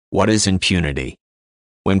What is impunity?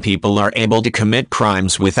 When people are able to commit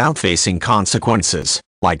crimes without facing consequences,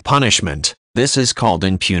 like punishment, this is called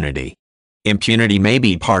impunity. Impunity may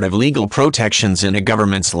be part of legal protections in a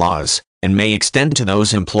government's laws, and may extend to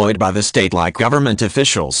those employed by the state like government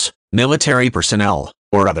officials, military personnel,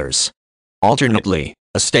 or others. Alternately,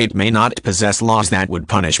 a state may not possess laws that would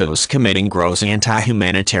punish those committing gross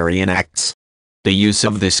anti-humanitarian acts. The use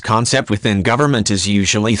of this concept within government is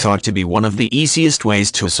usually thought to be one of the easiest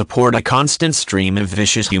ways to support a constant stream of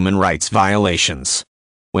vicious human rights violations.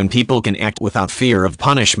 When people can act without fear of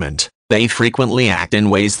punishment, they frequently act in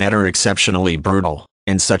ways that are exceptionally brutal,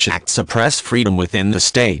 and such acts suppress freedom within the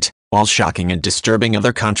state, while shocking and disturbing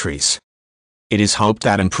other countries. It is hoped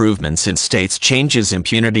that improvements in states changes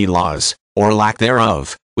impunity laws, or lack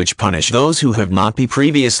thereof, which punish those who have not been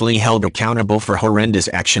previously held accountable for horrendous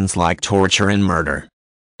actions like torture and murder.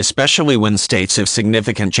 Especially when states have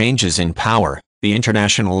significant changes in power, the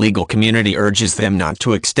international legal community urges them not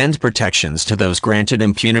to extend protections to those granted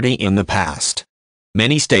impunity in the past.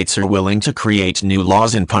 Many states are willing to create new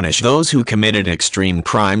laws and punish those who committed extreme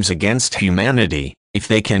crimes against humanity, if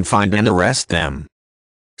they can find and arrest them.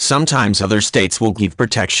 Sometimes other states will give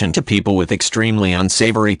protection to people with extremely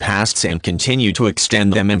unsavory pasts and continue to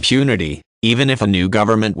extend them impunity, even if a new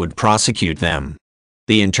government would prosecute them.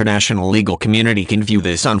 The international legal community can view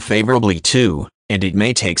this unfavorably too, and it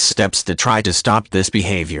may take steps to try to stop this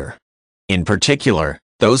behavior. In particular,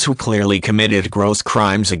 those who clearly committed gross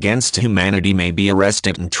crimes against humanity may be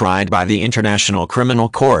arrested and tried by the International Criminal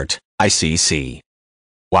Court, ICC.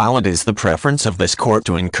 While it is the preference of this court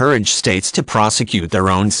to encourage states to prosecute their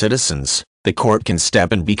own citizens, the court can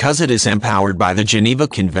step in because it is empowered by the Geneva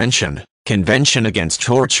Convention, Convention Against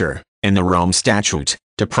Torture, and the Rome Statute,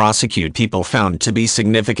 to prosecute people found to be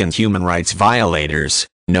significant human rights violators,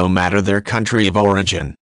 no matter their country of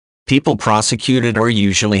origin. People prosecuted are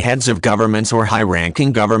usually heads of governments or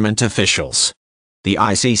high-ranking government officials. The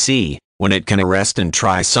ICC, when it can arrest and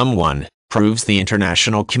try someone, proves the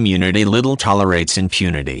international community little tolerates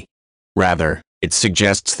impunity. Rather, it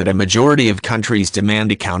suggests that a majority of countries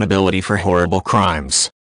demand accountability for horrible crimes.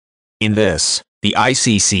 In this, the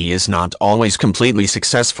ICC is not always completely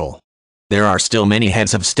successful. There are still many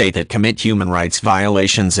heads of state that commit human rights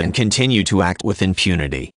violations and continue to act with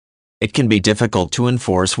impunity. It can be difficult to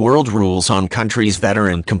enforce world rules on countries that are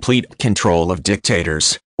in complete control of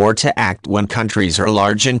dictators, or to act when countries are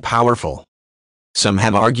large and powerful. Some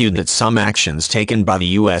have argued that some actions taken by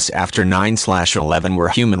the U.S. after 9/11 were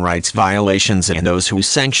human rights violations and those who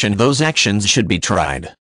sanctioned those actions should be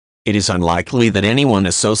tried. It is unlikely that anyone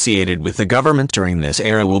associated with the government during this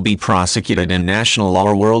era will be prosecuted in national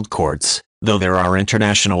or world courts, though there are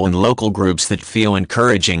international and local groups that feel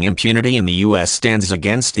encouraging impunity in the U.S. stands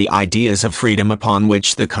against the ideas of freedom upon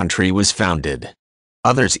which the country was founded.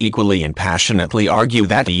 Others equally and passionately argue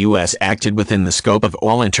that the U.S. acted within the scope of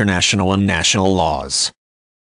all international and national laws.